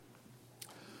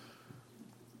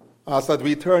As that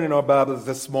we turn in our Bibles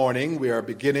this morning, we are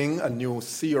beginning a new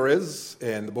series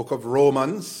in the book of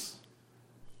Romans,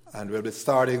 and we'll be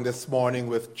starting this morning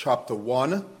with chapter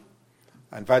 1.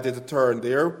 I invite you to turn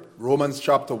there, Romans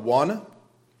chapter 1,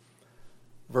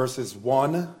 verses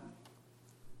 1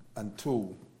 and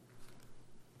 2.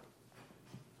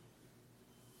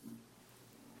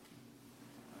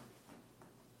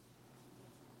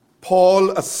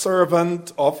 Paul, a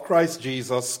servant of Christ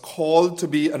Jesus, called to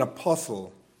be an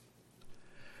apostle,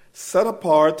 set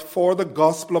apart for the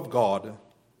gospel of God,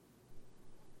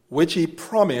 which he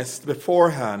promised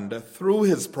beforehand through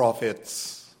his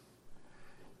prophets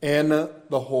in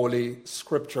the Holy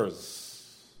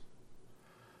Scriptures.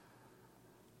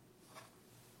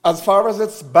 As far as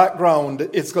its background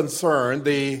is concerned,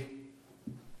 the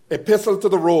epistle to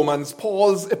the Romans,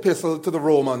 Paul's epistle to the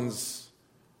Romans,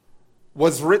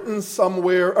 was written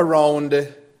somewhere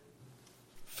around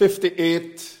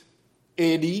 58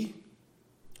 AD.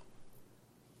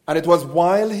 And it was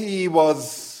while he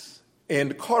was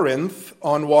in Corinth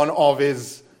on one of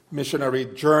his missionary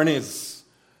journeys.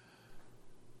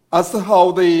 As to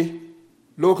how the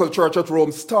local church at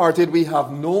Rome started, we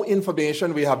have no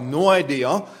information, we have no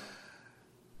idea.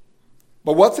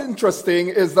 But what's interesting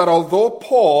is that although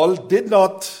Paul did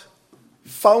not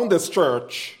found this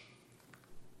church,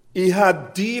 he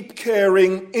had deep,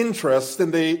 caring interest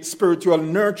in the spiritual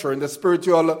nurture, in the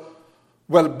spiritual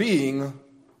well-being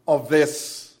of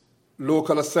this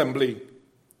local assembly.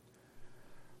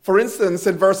 For instance,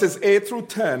 in verses 8 through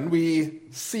 10, we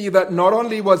see that not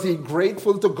only was he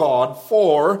grateful to God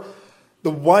for the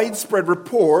widespread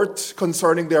report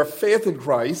concerning their faith in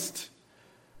Christ,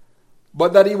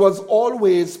 but that he was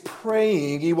always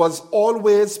praying. He was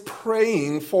always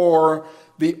praying for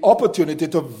the opportunity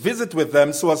to visit with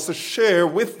them so as to share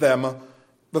with them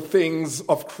the things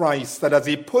of Christ. That, as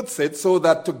he puts it, so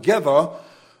that together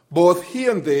both he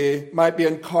and they might be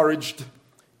encouraged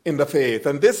in the faith.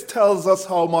 And this tells us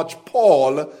how much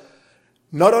Paul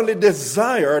not only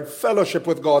desired fellowship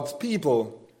with God's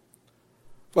people,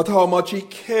 but how much he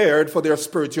cared for their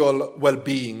spiritual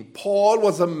well-being. Paul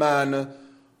was a man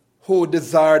who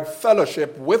desired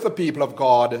fellowship with the people of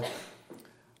God,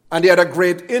 and he had a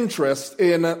great interest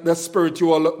in the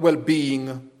spiritual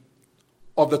well-being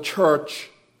of the church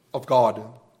of God.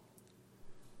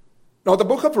 Now, the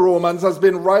book of Romans has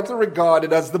been rightly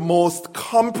regarded as the most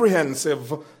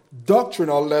comprehensive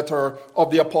doctrinal letter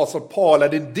of the Apostle Paul.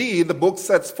 And indeed, the book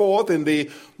sets forth in the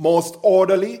most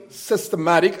orderly,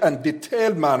 systematic, and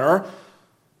detailed manner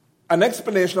an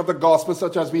explanation of the gospel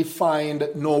such as we find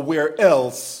nowhere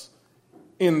else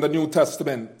in the New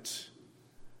Testament.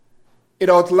 It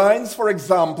outlines, for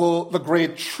example, the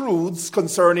great truths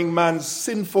concerning man's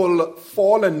sinful,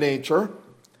 fallen nature,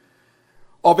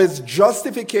 of his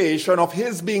justification, of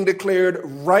his being declared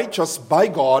righteous by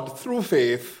God through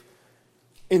faith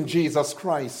in Jesus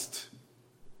Christ.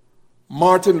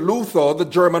 Martin Luther, the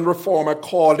German reformer,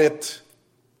 called it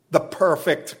the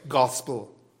perfect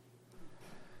gospel.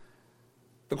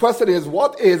 The question is,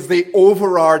 what is the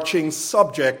overarching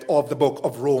subject of the book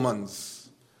of Romans?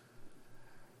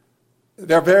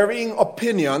 There are varying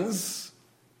opinions.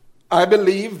 I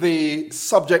believe the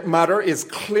subject matter is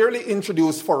clearly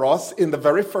introduced for us in the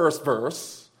very first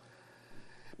verse,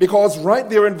 because right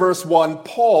there in verse 1,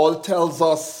 Paul tells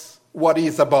us what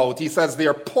he's about. He says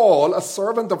there, Paul, a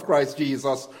servant of Christ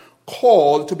Jesus,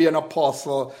 called to be an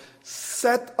apostle,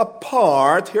 set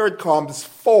apart, here it comes,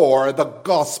 for the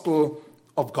gospel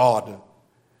of God.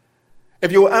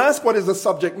 If you ask what is the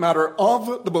subject matter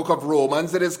of the book of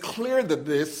Romans, it is clear that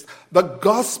the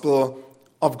gospel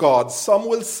of God. Some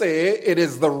will say it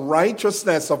is the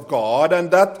righteousness of God,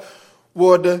 and that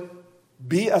would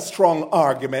be a strong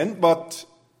argument, but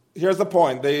here's the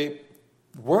point. The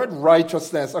word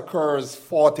righteousness occurs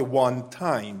 41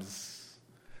 times.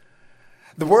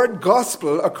 The word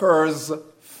gospel occurs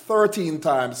 13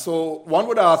 times. So one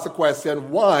would ask the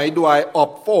question, why do I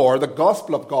opt for the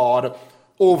gospel of God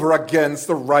over against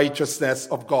the righteousness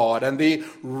of God? And the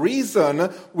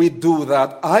reason we do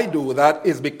that, I do that,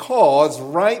 is because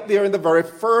right there in the very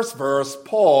first verse,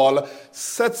 Paul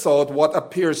sets out what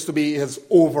appears to be his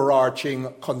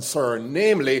overarching concern,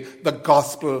 namely the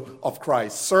gospel of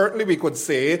Christ. Certainly we could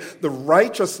say the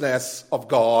righteousness of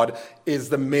God is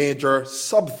the major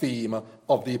sub-theme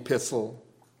of the epistle.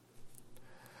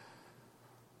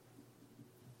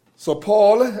 So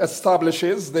Paul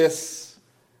establishes this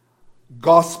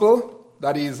gospel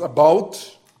that he's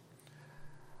about.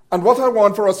 And what I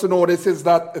want for us to notice is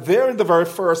that there in the very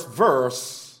first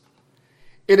verse,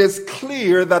 it is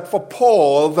clear that for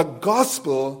Paul, the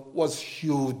gospel was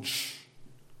huge.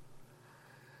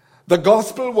 The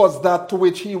gospel was that to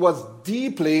which he was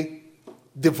deeply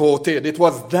devoted. It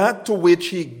was that to which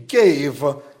he gave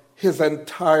his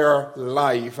entire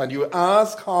life. And you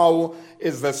ask, how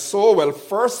is this so? Well,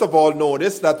 first of all,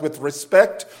 notice that with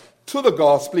respect to the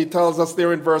gospel, he tells us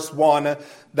there in verse 1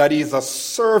 that he's a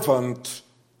servant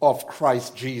of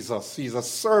Christ Jesus. He's a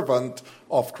servant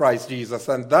of Christ Jesus.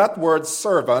 And that word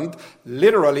servant,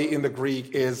 literally in the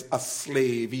Greek, is a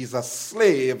slave. He's a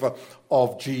slave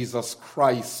of Jesus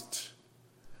Christ.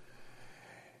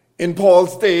 In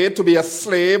Paul's day, to be a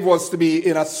slave was to be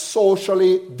in a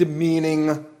socially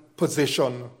demeaning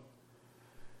position.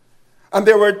 And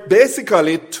there were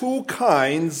basically two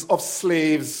kinds of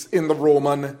slaves in the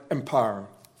Roman Empire.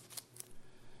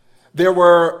 There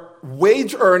were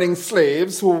wage-earning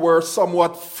slaves who were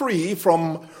somewhat free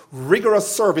from rigorous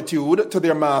servitude to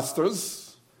their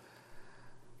masters.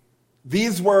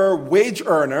 These were wage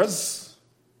earners.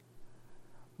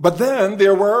 But then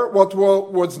there were what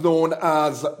was known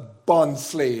as bond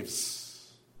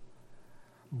slaves.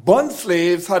 Bond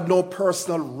slaves had no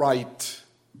personal right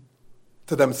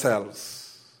to themselves.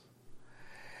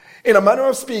 In a manner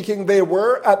of speaking, they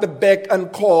were at the beck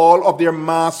and call of their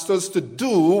masters to do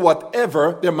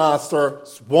whatever their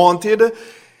masters wanted.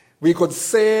 We could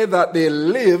say that they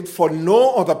lived for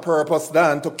no other purpose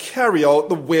than to carry out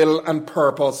the will and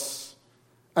purpose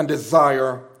and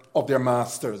desire of their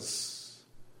masters.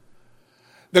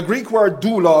 The Greek word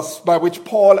doulos, by which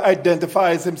Paul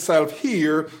identifies himself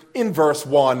here in verse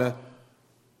 1,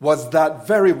 was that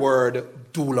very word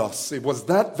doulos. It was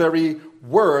that very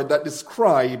word that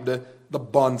described the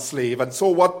bond slave. And so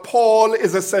what Paul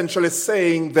is essentially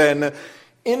saying then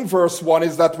in verse 1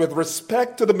 is that with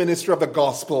respect to the ministry of the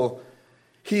gospel,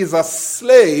 he is a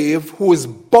slave who is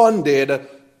bonded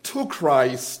to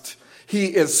Christ.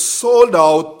 He is sold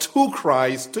out to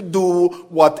Christ to do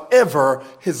whatever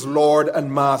his Lord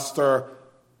and Master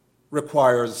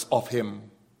requires of him.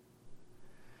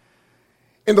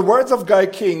 In the words of Guy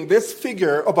King, this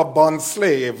figure of a bond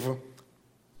slave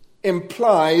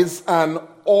implies an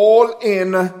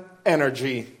all-in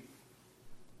energy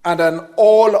and an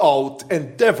all-out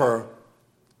endeavor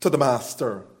to the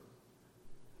master.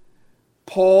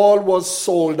 Paul was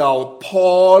sold out.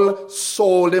 Paul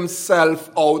sold himself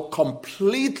out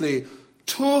completely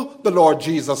to the Lord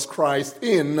Jesus Christ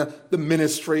in the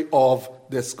ministry of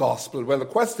this gospel. Well, the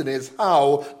question is,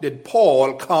 how did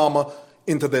Paul come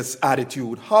into this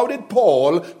attitude? How did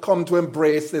Paul come to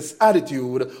embrace this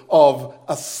attitude of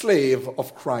a slave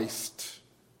of Christ?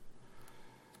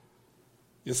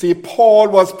 You see, Paul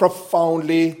was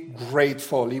profoundly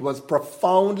grateful. He was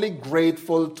profoundly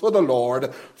grateful to the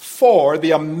Lord for the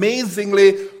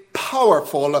amazingly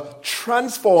powerful,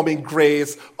 transforming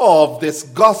grace of this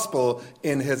gospel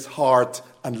in his heart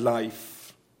and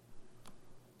life.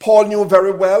 Paul knew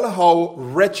very well how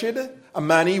wretched a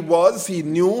man he was. He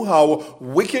knew how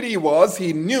wicked he was.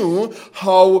 He knew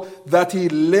how that he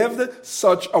lived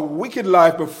such a wicked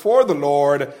life before the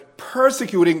Lord,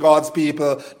 persecuting God's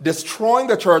people, destroying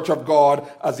the church of God,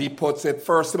 as he puts it.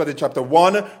 1 Timothy chapter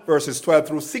 1, verses 12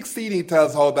 through 16, he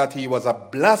tells how that he was a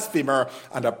blasphemer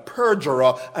and a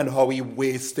perjurer and how he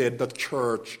wasted the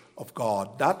church of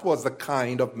God. That was the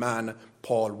kind of man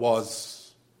Paul was.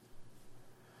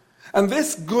 And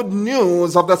this good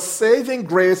news of the saving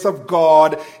grace of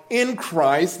God in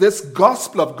Christ, this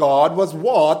gospel of God, was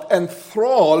what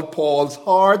enthralled Paul's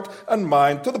heart and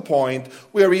mind to the point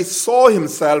where he saw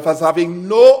himself as having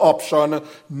no option,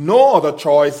 no other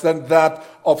choice than that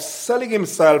of selling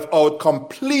himself out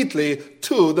completely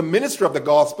to the ministry of the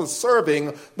gospel,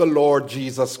 serving the Lord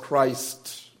Jesus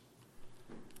Christ.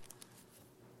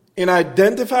 In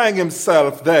identifying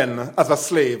himself then as a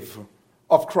slave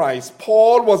of Christ,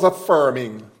 Paul was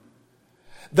affirming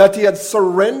that he had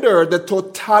surrendered the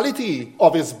totality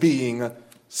of his being,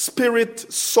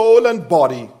 spirit, soul, and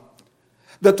body,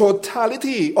 the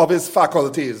totality of his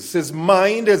faculties, his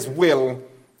mind, his will,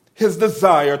 his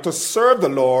desire to serve the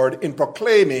Lord in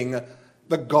proclaiming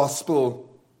the gospel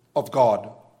of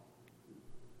God.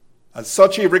 As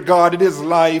such, he regarded his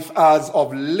life as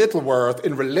of little worth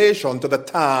in relation to the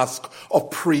task of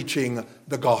preaching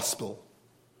the gospel.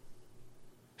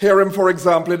 Hear him, for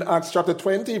example, in Acts chapter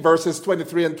 20, verses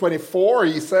 23 and 24.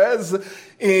 He says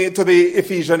to the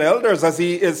Ephesian elders, as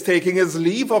he is taking his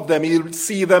leave of them, he'll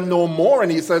see them no more.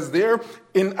 And he says there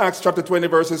in Acts chapter 20,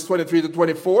 verses 23 to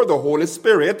 24, the Holy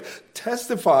Spirit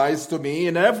testifies to me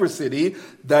in every city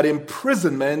that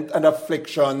imprisonment and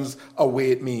afflictions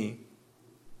await me.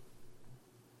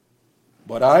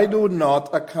 But I do not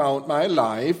account my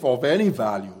life of any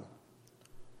value,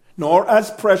 nor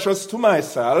as precious to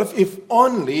myself, if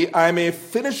only I may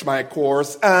finish my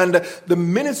course and the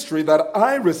ministry that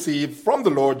I received from the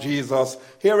Lord Jesus.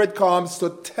 Here it comes to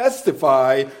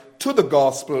testify to the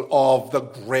gospel of the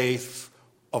grace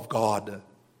of God.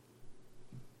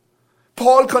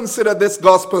 Paul considered this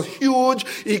gospel huge.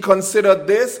 He considered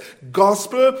this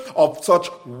gospel of such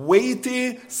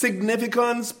weighty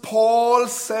significance. Paul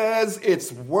says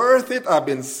it's worth it. I've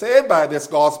been saved by this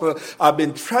gospel. I've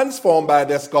been transformed by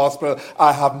this gospel.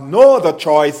 I have no other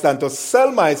choice than to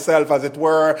sell myself, as it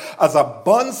were, as a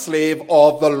bondslave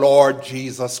of the Lord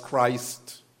Jesus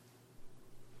Christ.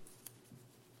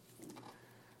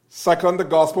 Second, the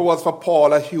gospel was for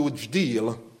Paul a huge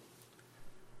deal.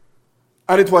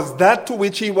 And it was that to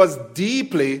which he was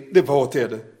deeply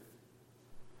devoted.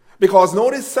 Because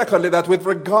notice, secondly, that with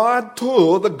regard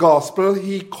to the gospel,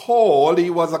 he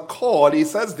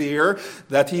says there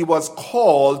that he was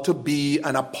called to be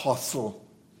an apostle.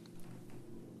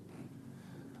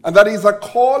 And that he's a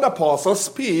called apostle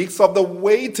speaks of the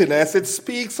weightiness, it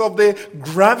speaks of the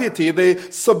gravity, the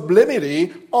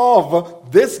sublimity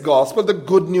of this gospel, the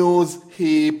good news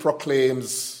he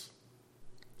proclaims.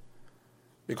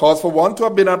 Because for one to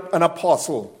have been an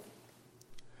apostle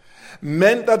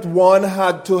meant that one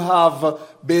had to have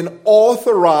been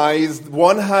authorized,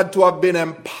 one had to have been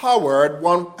empowered,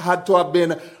 one had to have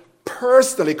been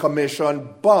personally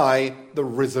commissioned by the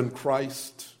risen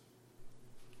Christ.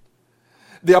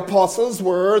 The apostles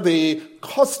were the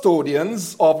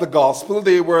custodians of the gospel.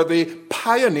 They were the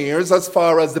pioneers as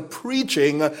far as the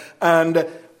preaching and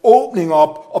opening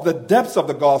up of the depths of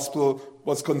the gospel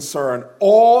was concerned.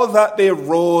 All that they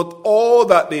wrote, all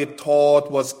that they taught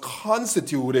was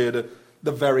constituted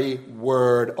the very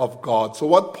word of God. So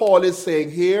what Paul is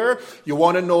saying here, you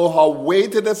want to know how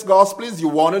weighty this gospel is? You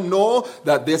want to know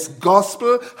that this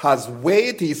gospel has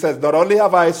weight? He says, not only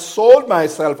have I sold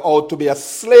myself out to be a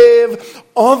slave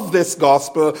of this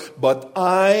gospel, but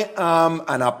I am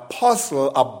an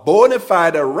apostle, a bona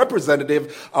fide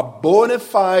representative, a bona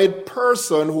fide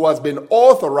person who has been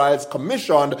authorized,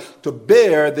 commissioned to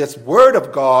bear this word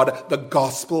of God, the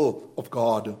gospel of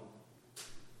God.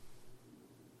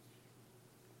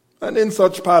 And in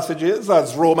such passages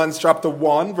as Romans chapter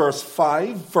 1, verse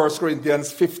 5, 1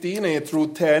 Corinthians 15, 8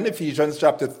 through 10, Ephesians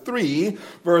chapter 3,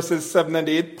 verses 7 and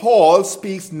 8, Paul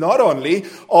speaks not only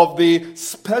of the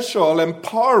special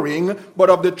empowering,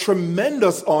 but of the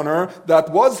tremendous honor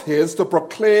that was his to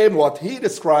proclaim what he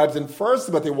describes in 1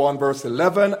 Timothy 1, verse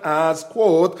 11 as,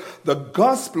 quote, the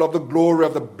gospel of the glory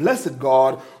of the blessed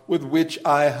God, with which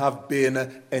I have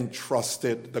been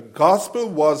entrusted. The gospel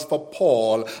was for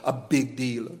Paul a big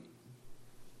deal.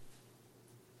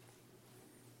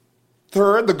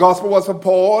 Third, the gospel was for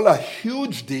Paul a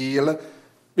huge deal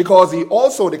because he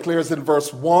also declares in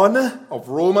verse 1 of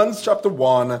Romans chapter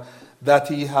 1 that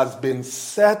he has been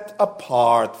set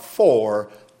apart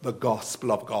for the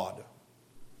gospel of God.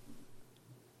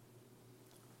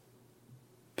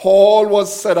 Paul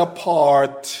was set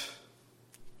apart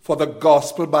for the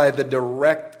gospel by the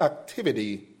direct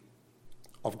activity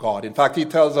of God. In fact, he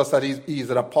tells us that he's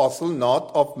an apostle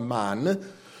not of man,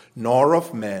 nor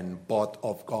of men, but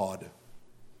of God.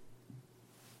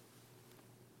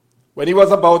 When he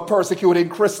was about persecuting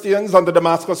Christians on the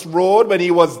Damascus Road, when he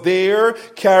was there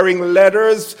carrying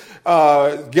letters,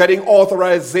 getting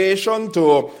authorization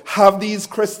to have these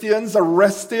Christians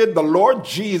arrested, the Lord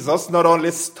Jesus not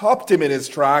only stopped him in his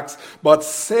tracks, but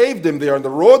saved him there on the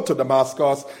road to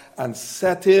Damascus and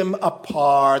set him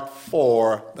apart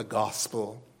for the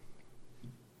gospel.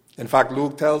 In fact,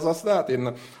 Luke tells us that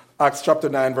in Acts chapter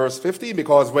 9, verse 50,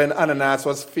 because when Ananias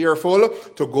was fearful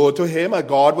to go to him,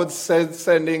 God was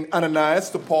sending Ananias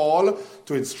to Paul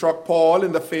to instruct Paul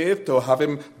in the faith, to have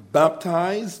him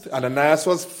baptized. Ananias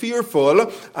was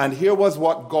fearful, and here was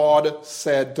what God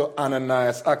said to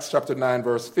Ananias. Acts chapter 9,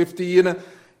 verse 15,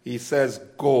 he says,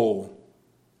 go,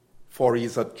 for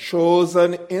he's a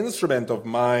chosen instrument of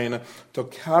mine to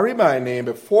carry my name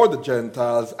before the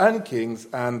Gentiles and kings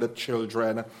and the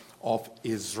children of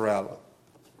Israel.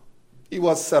 He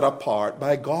was set apart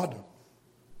by God.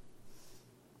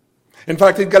 In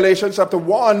fact, in Galatians chapter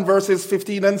 1, verses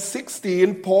 15 and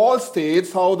 16, Paul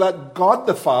states how that God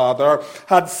the Father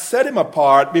had set him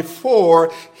apart before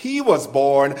he was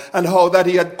born, and how that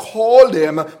he had called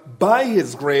him by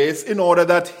his grace in order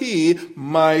that he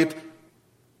might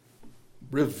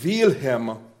reveal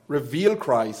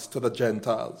Christ to the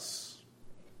Gentiles.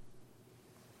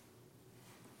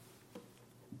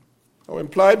 So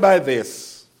implied by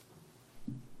this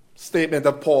statement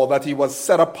of Paul that he was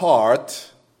set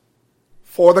apart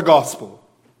for the gospel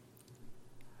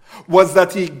was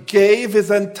that he gave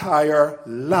his entire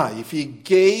life. He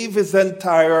gave his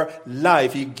entire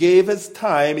life. He gave his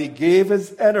time. He gave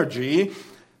his energy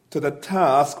to the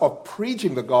task of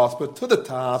preaching the gospel, to the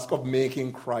task of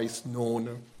making Christ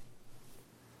known.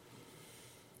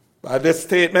 By this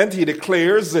statement, he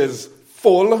declares his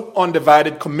full,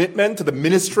 undivided commitment to the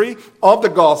ministry of the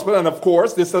gospel. And of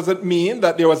course, this doesn't mean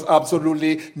that there was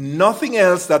absolutely nothing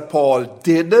else that Paul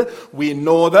did. We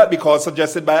know that because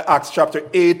suggested by Acts chapter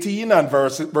 18 and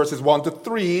verses 1 to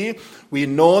 3, we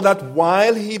know that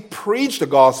while he preached the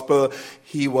gospel,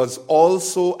 he was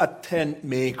also a tent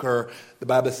maker. The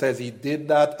Bible says he did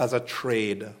that as a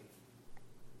trade.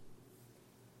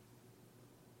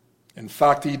 In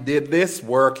fact, he did this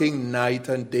working night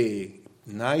and day.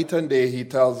 Night and day, he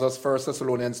tells us, 1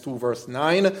 Thessalonians 2 verse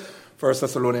 9, 1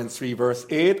 Thessalonians 3 verse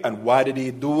 8. And why did he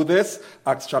do this?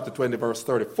 Acts chapter 20 verse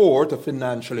 34, to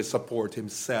financially support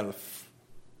himself.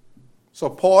 So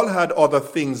Paul had other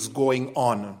things going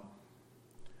on.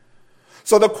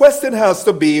 So the question has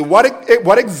to be,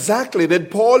 what exactly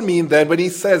did Paul mean then when he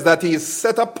says that he is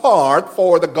set apart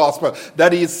for the gospel,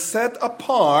 that he is set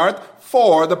apart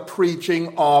for the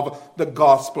preaching of the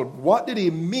gospel? What did he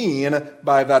mean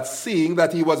by that, seeing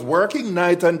that he was working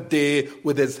night and day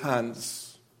with his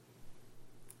hands?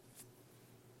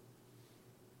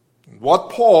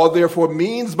 What Paul therefore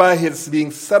means by his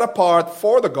being set apart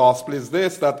for the gospel is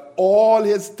this, that all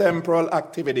his temporal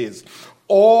activities,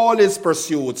 all his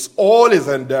pursuits, all his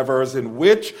endeavors in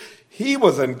which he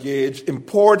was engaged,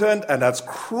 important and as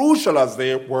crucial as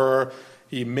they were,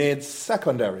 he made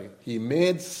secondary. He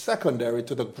made secondary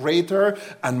to the greater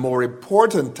and more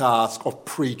important task of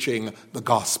preaching the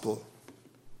gospel.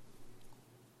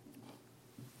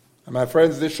 And my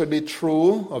friends, this should be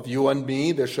true of you and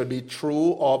me. This should be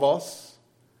true of us.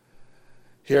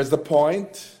 Here's the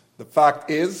point. The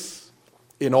fact is,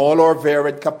 in all our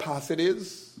varied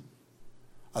capacities,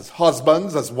 as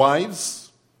husbands, as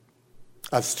wives,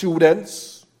 as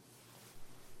students,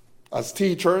 as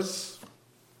teachers,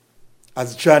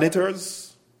 as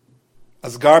janitors,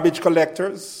 as garbage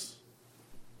collectors,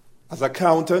 as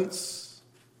accountants,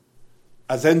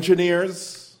 as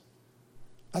engineers,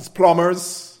 as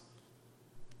plumbers,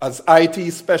 as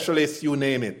IT specialists, you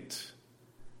name it.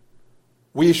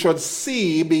 We should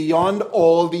see beyond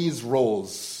all these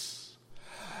roles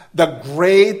the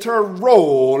greater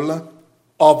role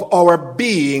of our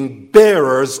being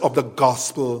bearers of the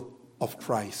gospel of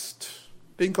Christ.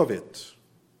 Think of it.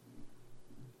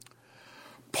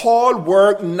 Paul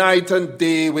worked night and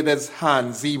day with his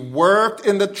hands. He worked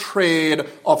in the trade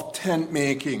of tent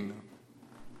making.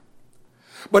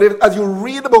 But as you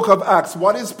read the book of Acts,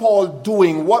 what is Paul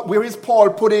doing? Where is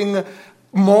Paul putting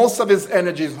most of his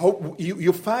energies?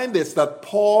 You find this, that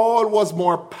Paul was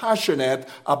more passionate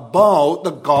about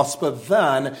the gospel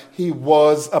than he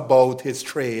was about his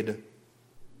trade.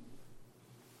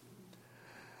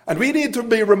 And we need to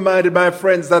be reminded, my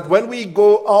friends, that when we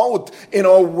go out in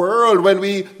our world, when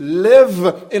we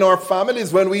live in our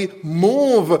families, when we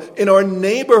move in our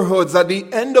neighborhoods, at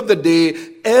the end of the day,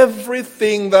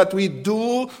 everything that we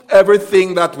do,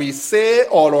 everything that we say,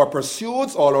 all our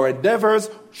pursuits, all our endeavors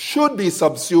should be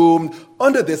subsumed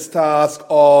under this task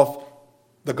of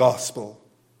the gospel,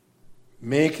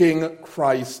 making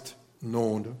Christ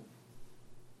known.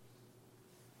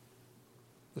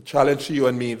 The challenge to you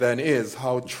and me then is,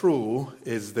 how true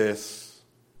is this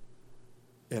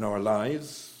in our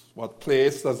lives? What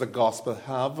place does the gospel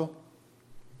have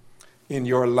in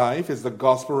your life? Is the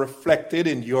gospel reflected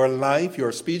in your life,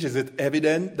 your speech? Is it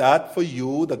evident that for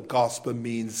you the gospel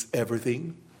means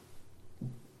everything?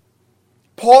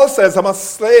 Paul says, I'm a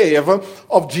slave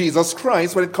of Jesus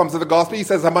Christ when it comes to the gospel. He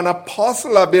says, I'm an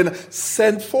apostle. I've been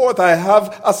sent forth. I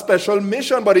have a special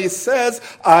mission. But he says,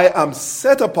 I am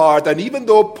set apart. And even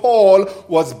though Paul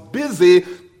was busy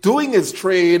doing his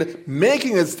trade,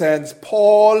 making his tents,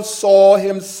 Paul saw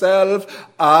himself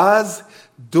as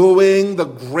doing the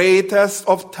greatest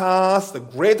of tasks, the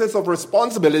greatest of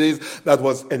responsibilities that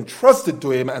was entrusted to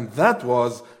him, and that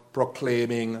was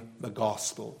proclaiming the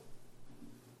gospel.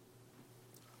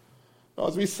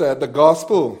 As we said, the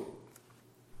gospel,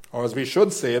 or as we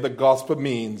should say, the gospel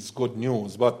means good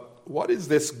news. But what is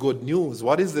this good news?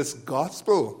 What is this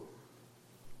gospel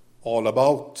all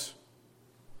about?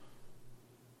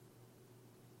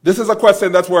 This is a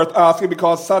question that's worth asking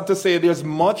because, sad to say, there's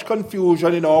much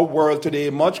confusion in our world today,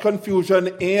 much confusion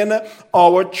in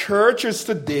our churches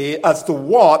today as to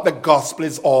what the gospel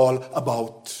is all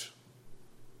about.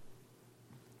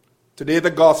 Today,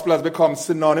 the gospel has become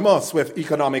synonymous with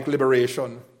economic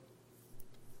liberation.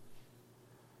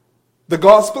 The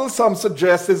gospel, some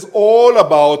suggest, is all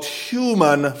about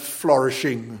human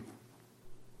flourishing.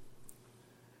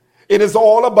 It is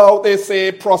all about, they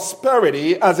say,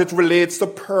 prosperity as it relates to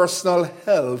personal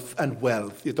health and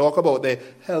wealth. You talk about the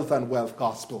health and wealth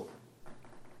gospel.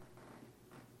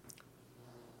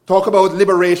 Talk about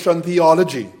liberation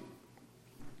theology.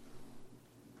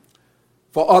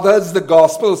 For others, the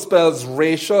gospel spells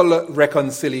racial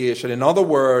reconciliation. In other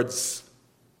words,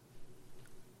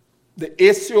 the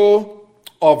issue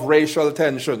of racial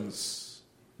tensions.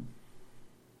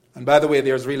 And by the way,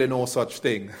 there's really no such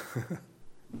thing.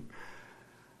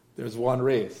 There's one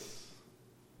race.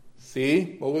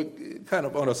 See? Well, we kind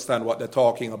of understand what they're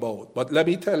talking about. But let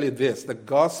me tell you this. The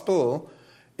gospel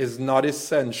is not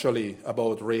essentially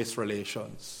about race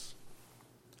relations.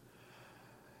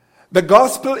 The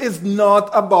gospel is not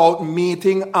about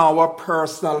meeting our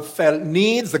personal felt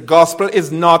needs. The gospel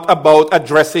is not about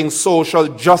addressing social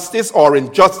justice or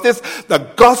injustice. The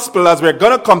gospel, as we're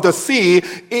going to come to see,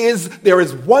 is there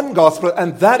is one gospel,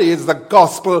 and that is the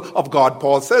gospel of God.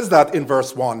 Paul says that in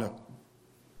verse 1.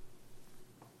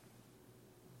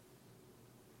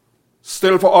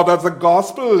 Still for others, the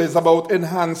gospel is about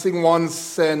enhancing one's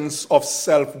sense of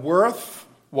self-worth,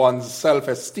 one's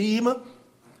self-esteem.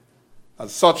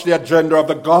 As such, the agenda of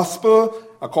the gospel,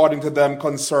 according to them,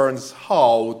 concerns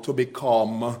how to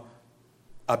become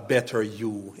a better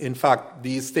you. In fact,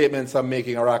 these statements I'm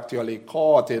making are actually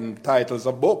caught in titles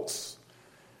of books.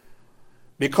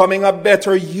 Becoming a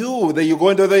better you. You go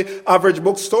into the average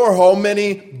bookstore, how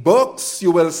many books you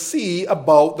will see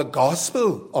about the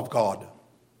gospel of God.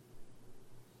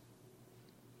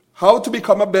 How to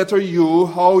become a better you,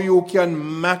 how you can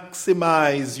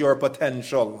maximize your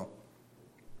potential.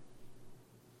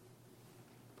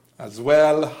 As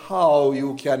well, how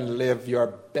you can live your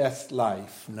best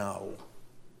life now.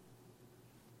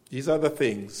 These are the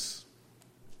things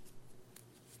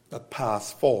that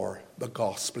pass for the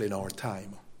gospel in our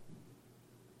time.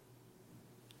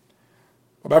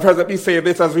 But my friends, let me say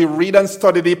this. As we read and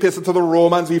study the epistle to the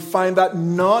Romans, we find that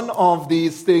none of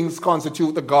these things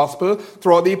constitute the gospel.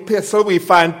 Throughout the epistle, we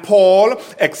find Paul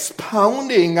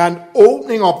expounding and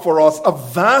opening up for us a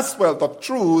vast wealth of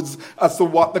truths as to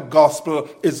what the gospel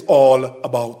is all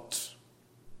about.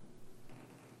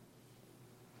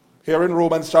 Here in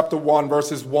Romans chapter 1,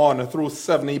 verses 1 through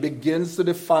 7, he begins to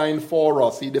define for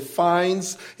us. He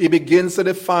begins to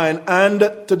define and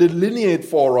to delineate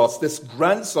for us this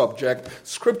grand subject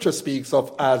Scripture speaks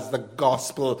of as the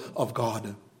gospel of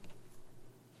God.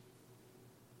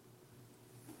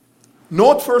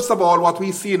 Note first of all what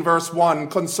we see in verse 1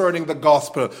 concerning the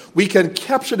gospel. We can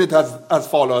caption it as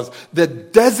follows: the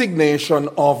designation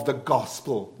of the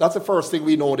gospel. That's the first thing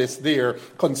we notice there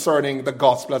concerning the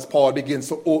gospel as Paul begins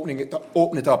to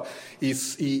open it up. He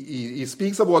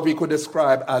speaks of what we could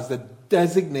describe as the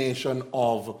designation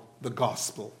of the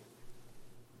gospel.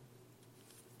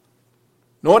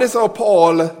 Notice how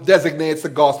Paul designates the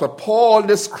gospel. Paul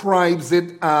describes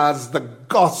it as the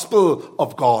gospel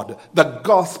of God. The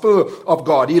gospel of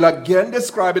God. He'll again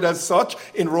describe it as such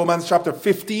in Romans chapter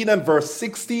 15 and verse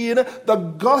 16. The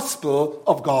gospel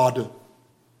of God.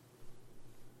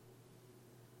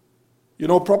 You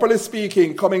know, properly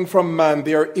speaking, coming from man,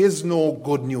 there is no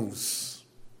good news.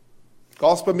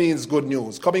 Gospel means good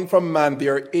news. Coming from man,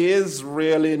 there is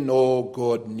really no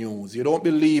good news. You don't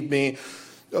believe me?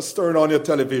 Just turn on your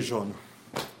television.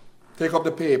 Take up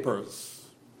the papers.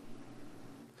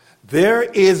 There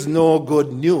is no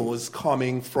good news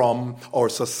coming from our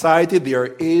society. There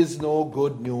is no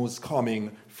good news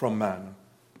coming from man.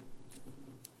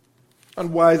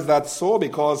 And why is that so?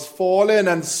 Because fallen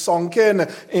and sunken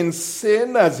in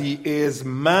sin as he is,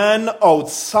 man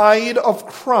outside of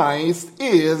Christ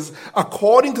is,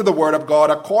 according to the Word of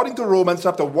God, according to Romans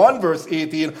chapter 1 verse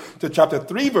 18 to chapter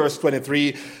 3 verse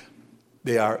 23,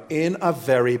 they are in a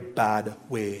very bad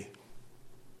way.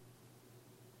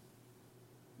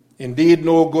 Indeed,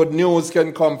 no good news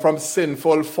can come from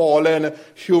sinful, fallen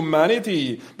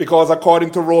humanity, because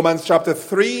according to Romans chapter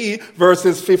 3,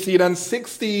 verses 15 and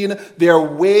 16, their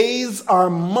ways are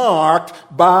marked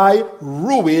by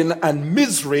ruin and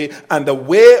misery, and the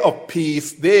way of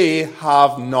peace they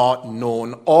have not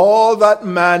known. All that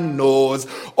man knows,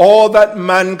 all that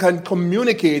man can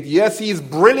communicate, yes, he is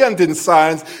brilliant in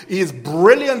science, he is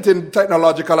brilliant in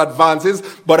technological advances,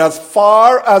 but as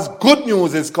far as good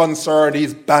news is concerned,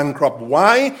 he's bankrupt.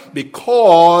 Why?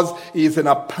 Because he's in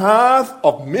a path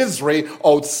of misery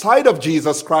outside of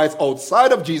Jesus Christ.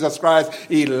 Outside of Jesus Christ,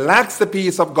 he lacks the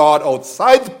peace of God.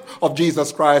 Outside of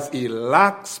Jesus Christ, he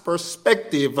lacks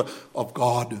perspective of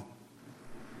God.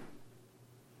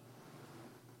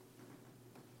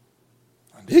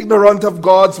 And ignorant of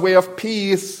God's way of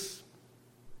peace,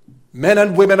 Men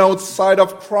and women outside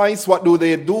of Christ, what do?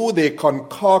 They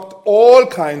concoct all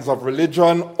kinds of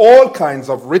religion, all kinds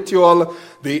of ritual,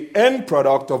 the end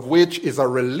product of which is a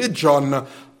religion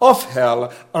of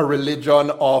hell, a religion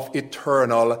of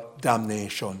eternal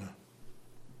damnation.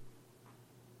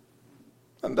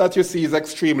 And that, you see, is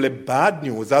extremely bad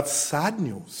news. That's sad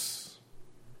news.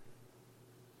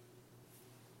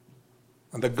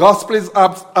 And the gospel is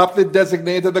aptly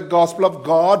designated the gospel of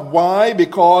God. Why?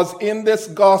 Because in this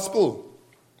gospel,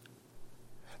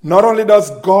 not only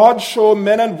does God show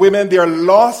men and women their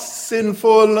lost,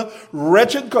 sinful,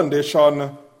 wretched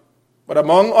condition, but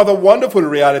among other wonderful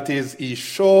realities, he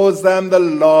shows them the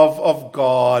love of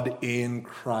God in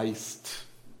Christ.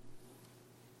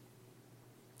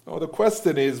 Now the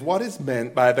question is, what is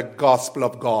meant by the gospel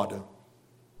of God?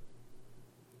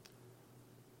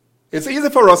 It's easy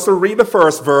for us to read the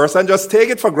first verse and just take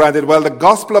it for granted. Well, the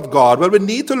gospel of God. Well, we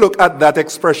need to look at that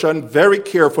expression very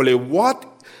carefully. What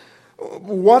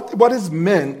is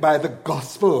meant by the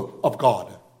gospel of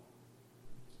God?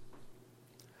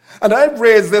 And I've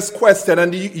raised this question,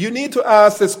 and you need to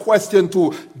ask this question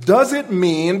too. Does it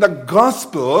mean the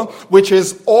gospel which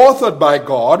is authored by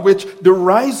God, which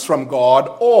derives from God,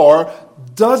 or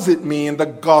does it mean the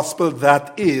gospel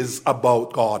that is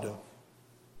about God?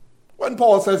 When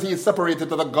Paul says he is separated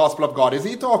to the gospel of God, is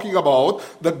he talking about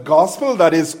the gospel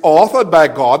that is authored by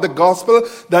God, the gospel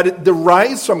that it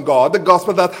derives from God, the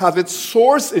gospel that has its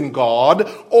source in God,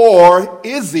 or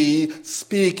is he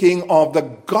speaking of the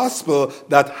gospel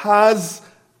that has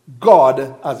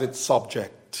God as its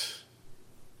subject?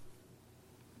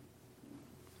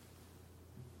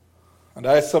 And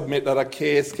I submit that a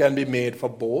case can be made for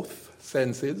both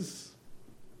senses.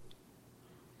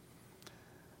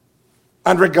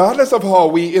 And regardless of how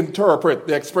we interpret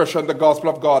the expression, the gospel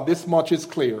of God, this much is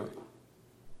clear.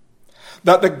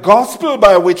 That the gospel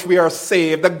by which we are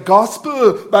saved, the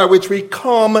gospel by which we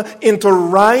come into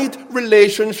right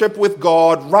relationship with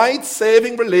God, right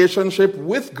saving relationship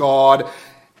with God,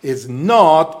 is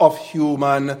not of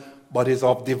human, but is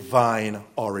of divine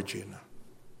origin.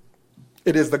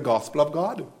 It is the gospel of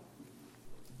God.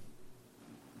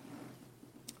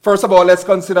 First of all, let's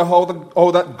consider how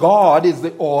that God is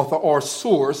the author or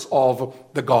source of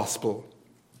the gospel.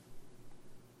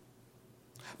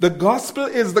 The gospel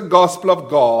is the gospel of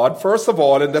God, first of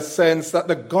all, in the sense that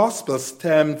the gospel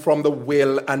stemmed from the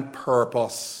will and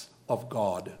purpose of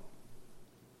God.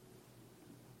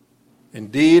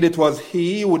 Indeed, it was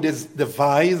he who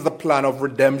devised the plan of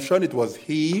redemption. It was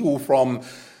he who from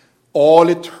all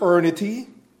eternity,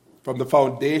 from the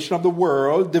foundation of the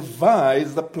world,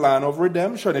 devised the plan of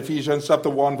redemption. Ephesians chapter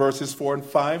 1, verses 4 and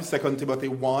 5, 2 Timothy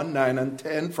 1, 9 and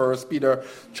 10, 1 Peter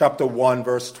chapter 1,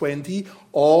 verse 20,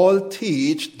 all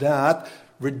teach that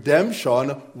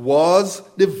redemption was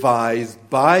devised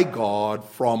by God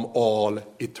from all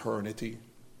eternity.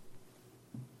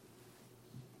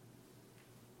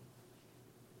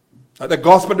 The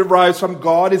gospel derives from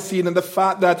God is seen in the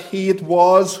fact that he it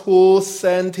was who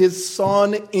sent his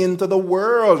Son into the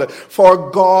world. For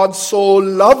God so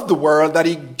loved the world that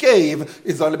he gave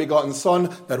his only begotten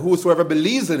Son, that whosoever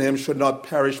believes in him should not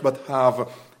perish but have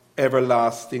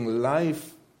everlasting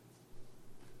life.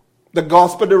 The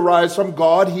gospel derives from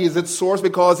God. He is its source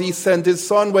because he sent his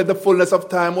Son when the fullness of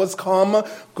time was come.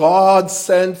 God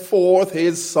sent forth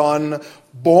his Son,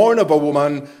 born of a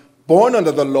woman, born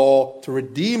under the law, to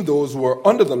redeem those who were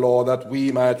under the law, that we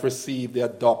might receive the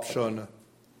adoption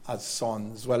as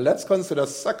sons. Well, let's consider,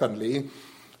 secondly,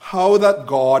 how that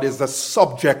God is the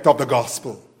subject of the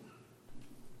gospel.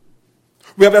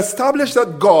 We have established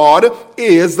that God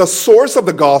is the source of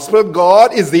the gospel.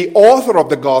 God is the author of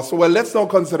the gospel. Well, let's now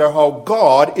consider how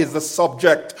God is the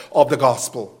subject of the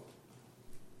gospel.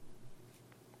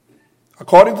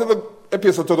 According to the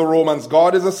Epistle to the Romans,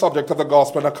 God is the subject of the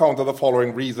gospel on account of the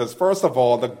following reasons. First of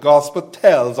all, the gospel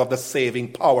tells of the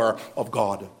saving power of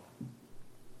God.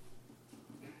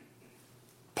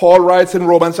 Paul writes in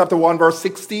Romans chapter 1, verse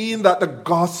 16, that the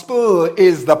gospel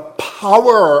is the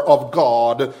power of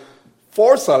God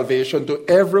for salvation to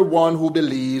everyone who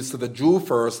believes, to the Jew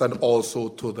first and also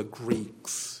to the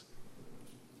Greeks.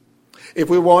 If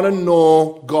we want to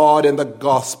know God in the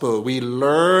gospel, we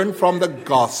learn from the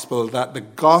gospel that the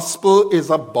gospel is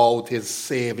about his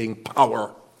saving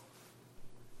power.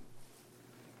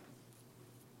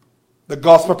 The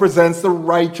gospel presents the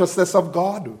righteousness of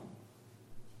God.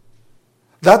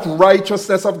 That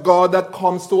righteousness of God that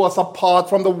comes to us apart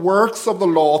from the works of the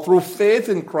law, through faith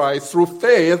in Christ, through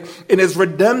faith in his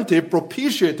redemptive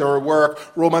propitiatory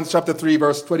work. Romans chapter 3,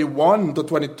 verse 21 to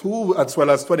 22, as well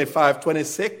as 25,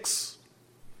 26.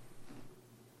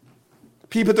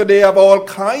 People today have all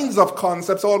kinds of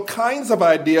concepts, all kinds of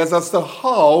ideas as to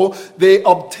how they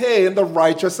obtain the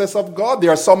righteousness of God.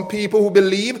 There are some people who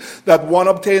believe that one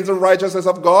obtains the righteousness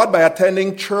of God by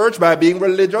attending church, by being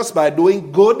religious, by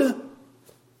doing good.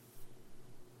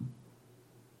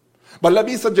 But let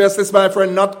me suggest this, my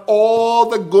friend, not all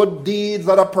the good deeds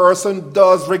that a person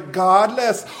does,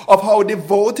 regardless of how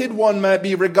devoted one might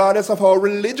be, regardless of how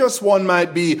religious one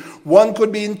might be. One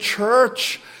could be in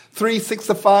church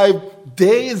 365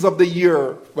 days of the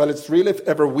year. Well, it's really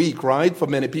every week, right, for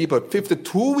many people.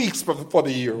 52 weeks for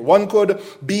the year. One could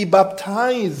be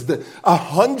baptized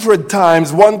 100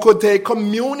 times. One could take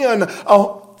communion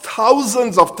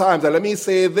thousands of times. And let me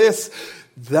say this.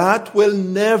 That will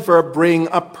never bring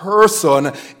a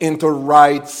person into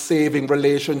right saving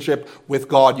relationship with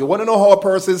God. You want to know how a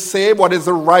person is saved? What is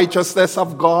the righteousness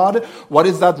of God? What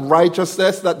is that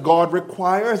righteousness that God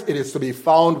requires? It is to be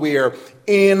found where?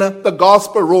 In the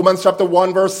gospel. Romans chapter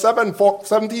 1 verse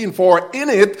 17. For in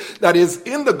it, that is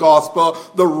in the gospel,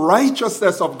 the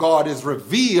righteousness of God is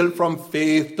revealed from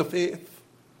faith to faith.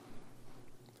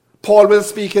 Paul will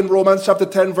speak in Romans chapter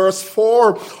 10 verse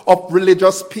 4 of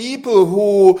religious people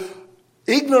who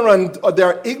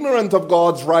they're ignorant of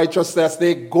God's righteousness.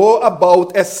 They go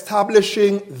about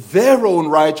establishing their own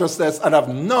righteousness and have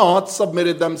not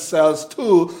submitted themselves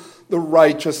to the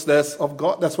righteousness of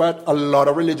God. That's why a lot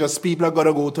of religious people are going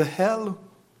to go to hell.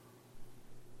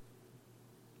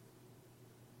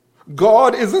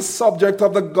 God is the subject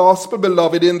of the gospel,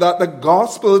 beloved, in that the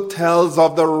gospel tells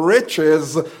of the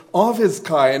riches of his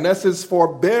kindness, his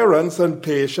forbearance and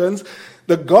patience.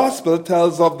 The gospel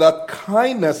tells of that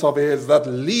kindness of his that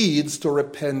leads to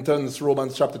repentance,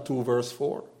 Romans chapter 2, verse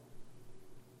 4.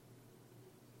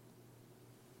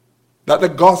 That the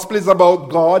gospel is about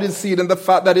God is seen in the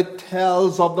fact that it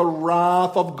tells of the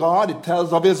wrath of God. It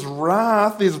tells of his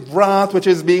wrath which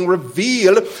is being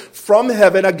revealed from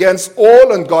heaven against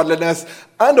all ungodliness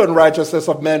and unrighteousness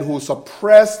of men who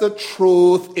suppress the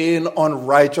truth in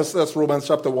unrighteousness. Romans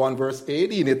chapter 1 verse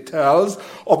 18. It tells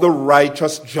of the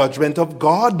righteous judgment of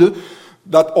God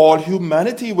that all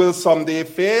humanity will someday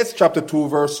face. Chapter 2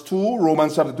 verse 2,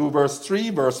 Romans chapter 2 verse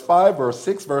 3, verse 5, verse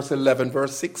 6, verse 11,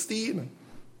 verse 16.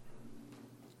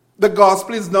 The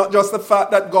gospel is not just the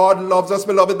fact that God loves us,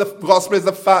 beloved. The gospel is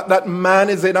the fact that man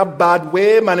is in a bad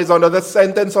way. Man is under the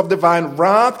sentence of divine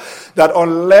wrath. That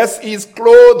unless he is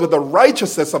clothed with the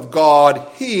righteousness of God,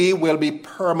 he will be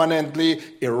permanently,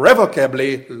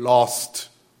 irrevocably lost.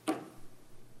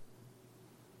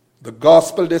 The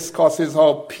gospel discusses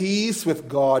how peace with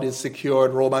God is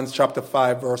secured. Romans chapter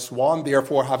 5 verse 1.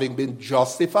 Therefore, having been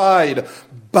justified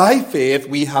by faith,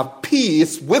 we have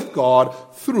peace with God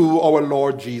through our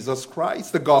Lord Jesus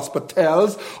Christ. The gospel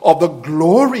tells of the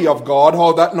glory of God,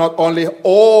 how that not only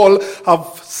all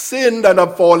have sinned and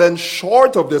have fallen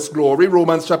short of this glory,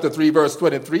 Romans chapter 3 verse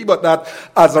 23, but that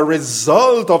as a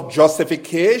result of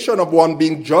justification, of one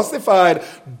being justified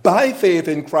by faith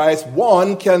in Christ,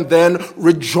 one can then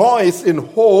rejoice in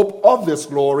hope of this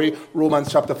glory,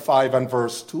 Romans chapter 5 and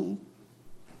verse 2.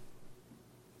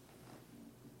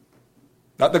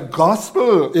 That the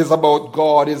gospel is about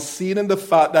God is seen in the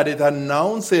fact that it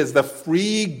announces the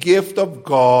free gift of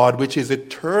God, which is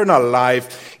eternal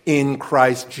life in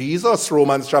Christ Jesus,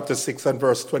 Romans chapter 6 and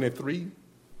verse 23.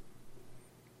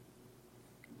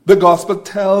 The gospel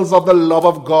tells of the love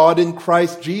of God in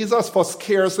Christ Jesus, for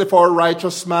scarcely for a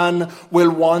righteous man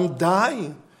will one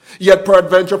die. Yet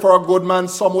peradventure for a good man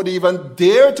some would even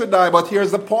dare to die. But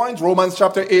here's the point, Romans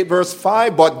chapter 8 verse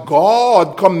 5. But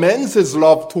God commends his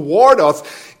love toward us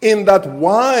in that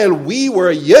while we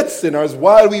were yet sinners,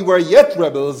 while we were yet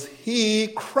rebels, he,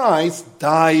 Christ,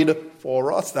 died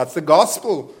for us. That's the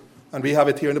gospel. And we have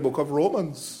it here in the book of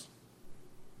Romans.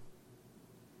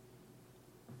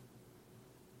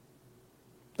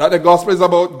 That the gospel is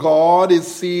about God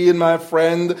is seen, my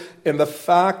friend, in the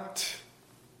fact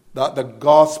that the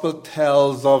gospel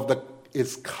tells of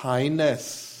his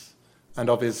kindness and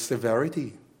of his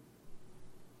severity.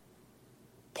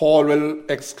 Paul will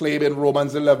exclaim in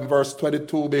Romans 11 verse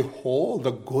 22, behold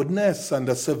the goodness and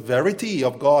the severity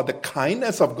of God, the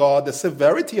kindness of God, the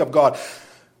severity of God.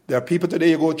 There are people today,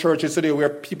 you go to churches today where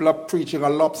people are preaching a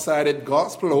lopsided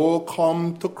gospel. Oh,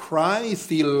 come to Christ.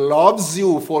 He loves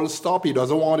you, full stop. He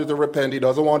doesn't want you to repent. He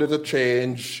doesn't want you to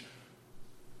change.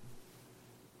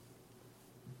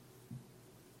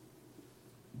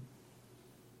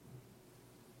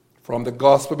 From the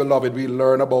gospel, beloved, we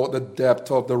learn about the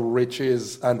depth of the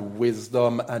riches and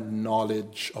wisdom and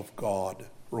knowledge of God.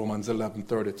 Romans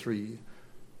 11:33.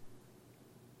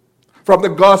 From the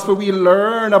gospel, we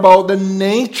learn about the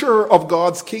nature of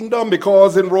God's kingdom,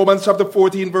 because in Romans chapter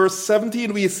 14, verse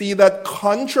 17, we see that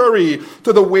contrary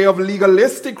to the way of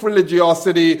legalistic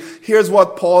religiosity, here's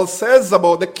what Paul says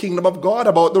about the kingdom of God,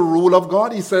 about the rule of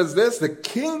God. He says this: the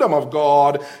kingdom of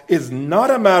God is not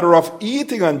a matter of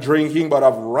eating and drinking, but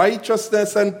of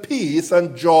righteousness and peace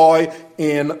and joy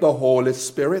in the Holy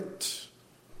Spirit.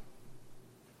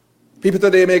 People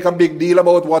today make a big deal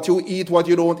about what you eat, what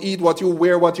you don't eat, what you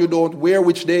wear, what you don't wear,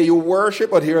 which day you worship.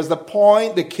 But here's the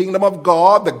point: the kingdom of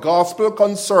God, the gospel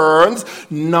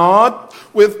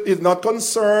is not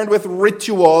concerned with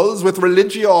rituals, with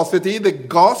religiosity. The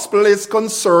gospel is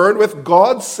concerned with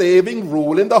God's saving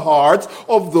rule in the hearts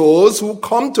of those who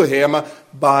come to him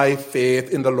by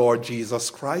faith in the Lord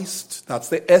Jesus Christ. That's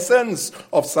the essence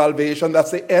of salvation. That's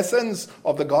the essence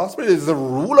of the gospel. It is the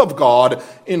rule of God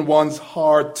in one's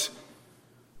heart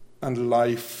and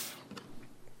life.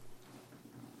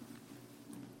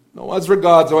 Now, as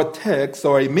regards our text,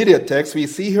 our immediate text, we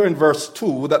see here in verse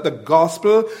 2 that the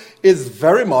gospel is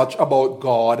very much about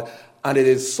God, and it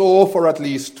is so for at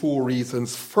least two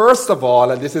reasons. First of all,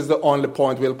 and this is the only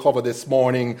point we'll cover this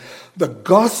morning, the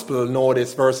gospel,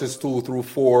 notice verses 2 through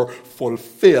 4,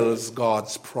 fulfills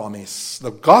God's promise. The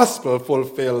gospel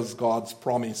fulfills God's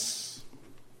promise.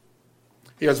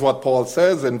 Here's what Paul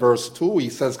says in verse 2. He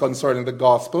says concerning the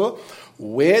gospel,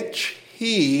 which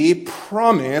he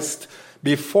promised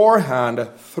beforehand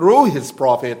through his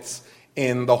prophets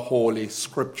in the Holy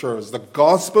Scriptures. The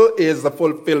gospel is the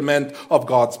fulfillment of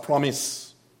God's promise.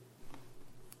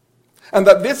 And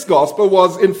that this gospel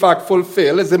was in fact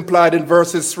fulfilled is implied in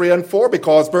verses 3 and 4,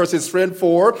 because verses 3 and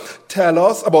 4 tell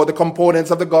us about the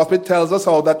components of the gospel. It tells us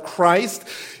how that Christ,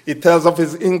 it tells of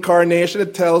his incarnation,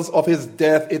 it tells of his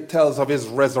death, it tells of his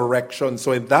resurrection.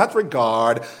 So in that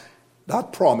regard,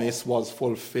 that promise was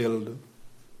fulfilled.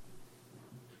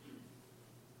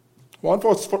 I want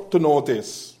us to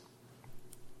notice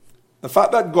the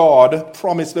fact that God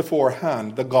promised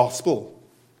beforehand the gospel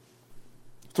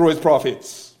through his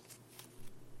prophets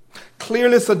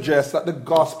clearly suggests that the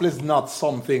gospel is not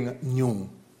something new.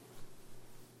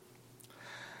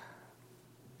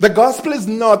 The gospel is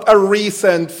not a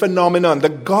recent phenomenon. The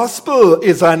gospel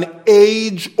is an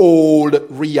age-old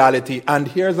reality. And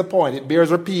here's the point, it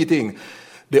bears repeating.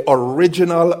 The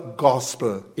original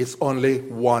gospel is only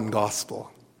one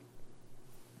gospel.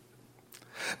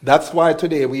 That's why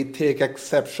today we take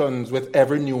exceptions with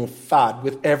every new fad,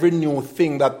 with every new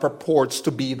thing that purports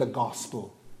to be the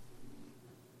gospel.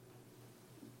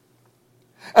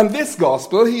 And this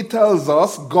gospel, he tells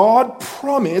us, God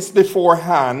promised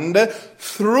beforehand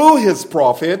through his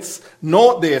prophets,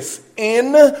 note this,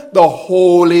 in the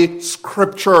Holy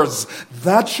Scriptures.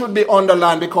 That should be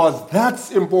underlined because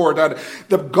that's important.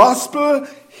 The gospel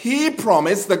he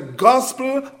promised, the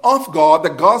gospel of God, the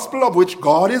gospel of which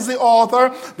God is the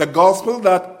author, the gospel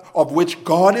of which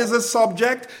God is the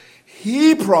subject,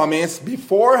 he promised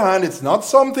beforehand. It's not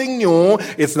something new.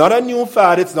 It's not a new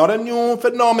fad. It's not a new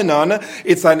phenomenon.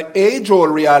 It's an age-old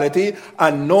reality.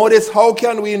 And notice, how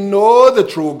can we know the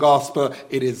true gospel?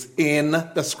 It is in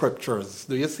the Scriptures.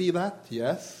 Do you see that?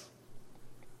 Yes.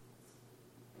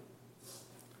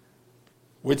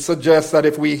 Which suggests that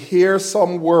if we hear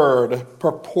some word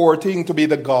purporting to be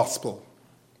the gospel,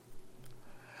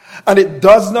 and it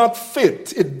does not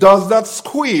fit, it does not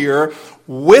square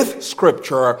with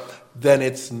Scripture, then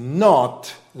it's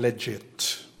not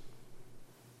legit.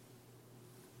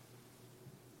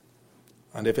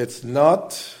 And if it's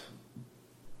not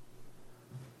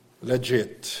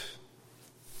legit,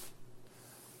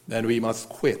 then we must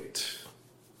quit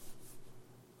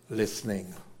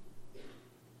listening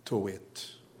to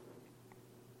it.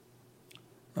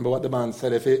 Remember what the man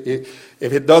said, if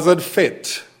it doesn't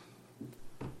fit,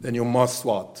 then you must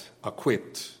what?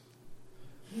 Acquit.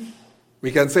 We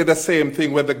can say the same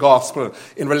thing with the gospel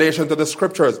in relation to the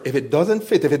Scriptures. If it doesn't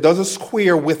fit, if it doesn't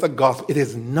square with the gospel, it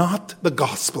is not the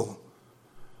gospel.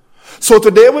 So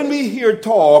today when we hear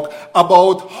talk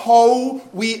about how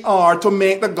we are to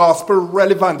make the gospel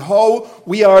relevant, how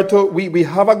we are to, we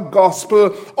have a gospel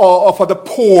for the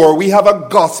poor, we have a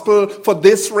gospel for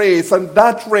this race and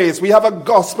that race, we have a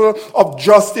gospel of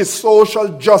justice, social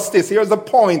justice. Here's the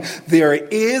point. There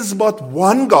is but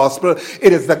one gospel.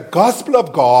 It is the gospel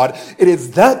of God. It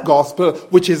is that gospel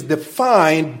which is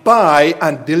defined by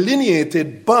and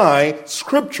delineated by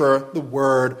Scripture, the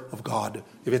Word of God.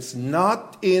 If it's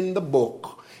not in the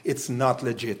book, it's not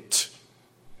legit.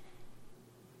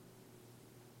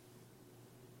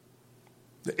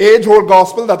 The age-old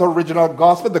gospel, that original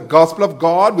gospel, the gospel of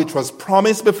God, which was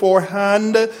promised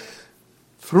beforehand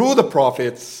through the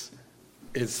prophets,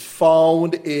 is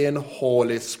found in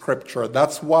Holy Scripture.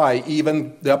 That's why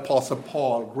even the Apostle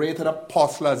Paul, great an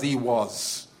apostle as he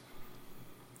was,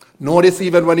 notice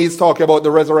even when he's talking about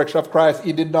the resurrection of Christ,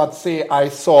 he did not say, I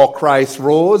saw Christ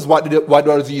rose. What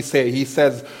does he say? He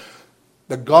says,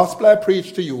 the gospel I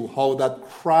preach to you, how that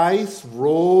Christ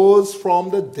rose from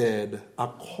the dead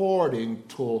according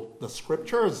to the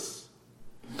Scriptures.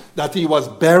 That he was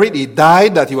buried, he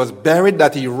died, that he was buried,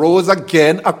 that he rose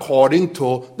again according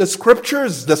to the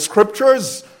Scriptures. The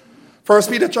Scriptures. 1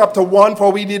 Peter chapter 1,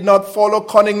 for we did not follow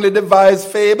cunningly devised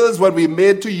fables when we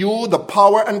made to you the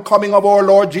power and coming of our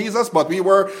Lord Jesus, but we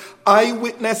were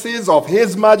eyewitnesses of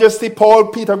his majesty.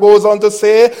 Peter goes on to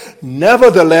say,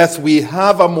 nevertheless, we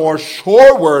have a more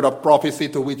sure word of prophecy,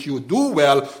 to which you do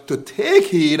well to take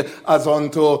heed as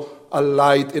unto a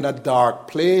light in a dark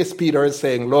place. Peter is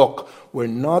saying, look, we're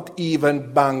not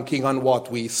even banking on what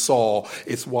we saw.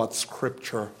 It's what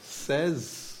Scripture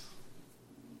says.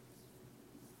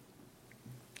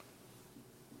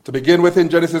 To begin with, in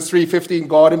Genesis 3:15,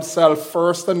 God himself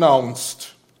first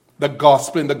announced the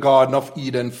gospel in the Garden of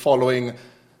Eden following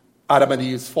Adam and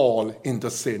Eve's fall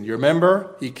into sin. You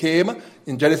remember? He came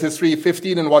in Genesis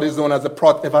 3:15 in what is known as the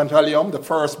Prot-Evangelium, the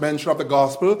first mention of the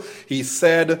gospel.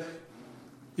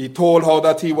 He told how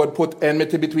that he would put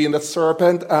enmity between the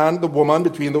serpent and the woman,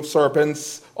 between the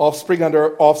serpent's offspring and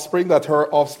her offspring, that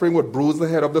her offspring would bruise the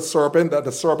head of the serpent, that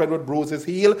the serpent would bruise his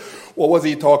heel. What was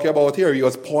he talking about here? He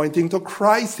was pointing to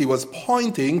Christ. He was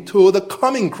pointing to the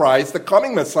coming Christ, the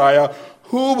coming Messiah,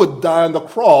 who would die on the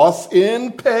cross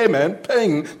in payment,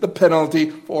 paying the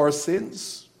penalty for our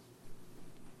sins.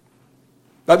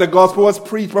 That the gospel was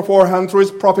preached beforehand through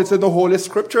his prophets in the Holy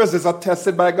Scriptures is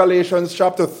attested by Galatians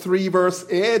chapter 3 verse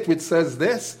 8, which says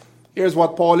this. Here's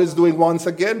what Paul is doing once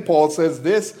again. Paul says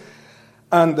this,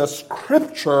 and the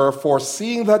Scripture,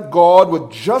 foreseeing that God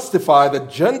would justify the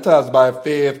Gentiles by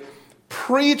faith,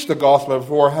 preached the gospel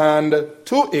beforehand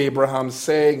to Abraham,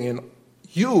 saying, in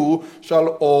you shall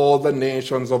all the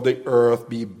nations of the earth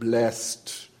be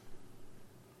blessed.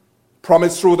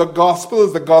 Promised through the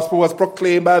Gospels. The Gospel was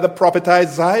proclaimed by the prophet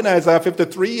Isaiah in Isaiah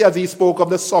 53 as he spoke of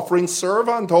the suffering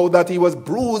servant, how that he was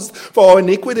bruised for our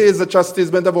iniquities, the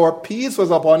chastisement of our peace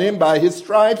was upon him, by his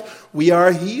stripes we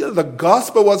are healed. The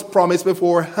Gospel was promised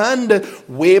beforehand,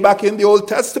 way back in the Old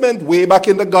Testament, way back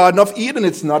in the Garden of Eden.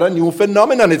 It's not a new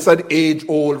phenomenon, it's an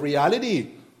age-old reality.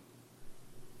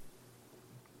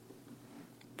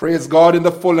 Praise God, in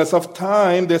the fullness of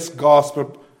time, this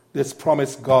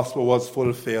promised gospel was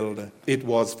fulfilled. It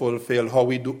was fulfilled. How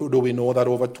do we know that?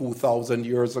 Over 2,000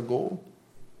 years ago.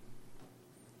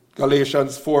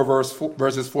 Galatians 4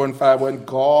 verses 4 and 5, when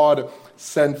God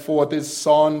sent forth his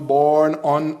Son, born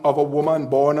of a woman,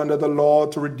 born under the law,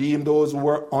 to redeem those who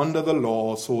were under the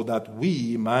law, so that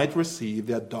we might receive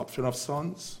the adoption of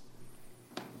sons.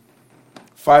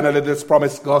 Finally, this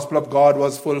promised gospel of God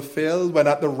was fulfilled when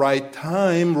at the right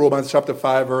time, Romans chapter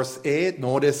 5 verse 8,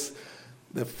 notice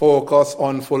the focus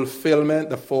on fulfillment,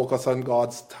 the focus on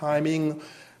God's timing.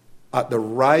 At the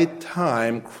right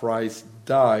time, Christ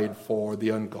died for the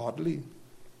ungodly.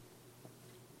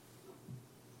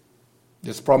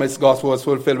 This promised gospel was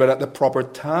fulfilled when at the proper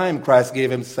time, Christ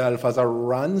gave himself as a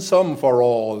ransom for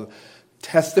all,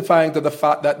 testifying to the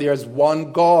fact that there's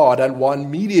one God and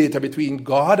one mediator between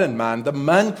God and man, the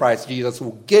man Christ Jesus,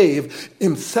 who gave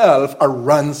himself a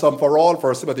ransom for all.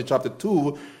 1 Timothy chapter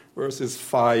 2, verses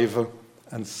 5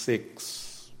 and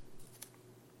 6.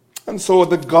 And so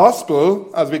the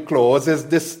gospel, as we close, is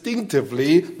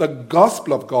distinctively the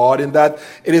gospel of God, in that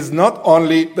it is not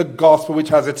only the gospel which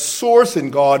has its source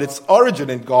in God, its origin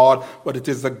in God, but it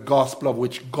is the gospel of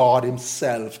which God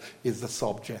himself is the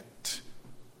subject.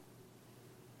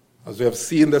 As we have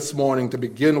seen this morning, to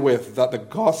begin with, that the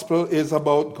gospel is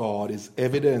about God is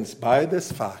evidenced by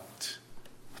this fact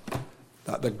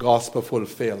that the gospel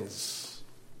fulfills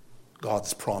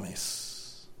God's promise.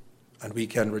 And we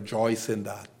can rejoice in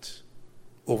that.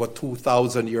 Over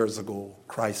 2,000 years ago,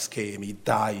 Christ came. He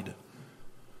died.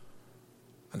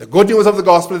 And the good news of the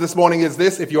gospel this morning is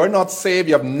this. If you are not saved,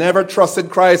 you have never trusted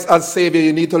Christ as Savior,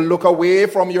 you need to look away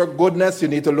from your goodness. You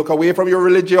need to look away from your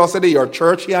religiosity, your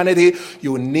churchianity.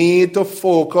 You need to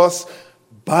focus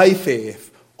by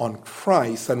faith on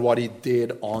Christ and what he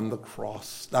did on the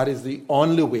cross. That is the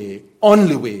only way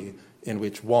in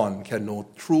which one can know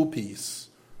true peace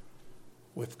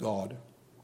with God.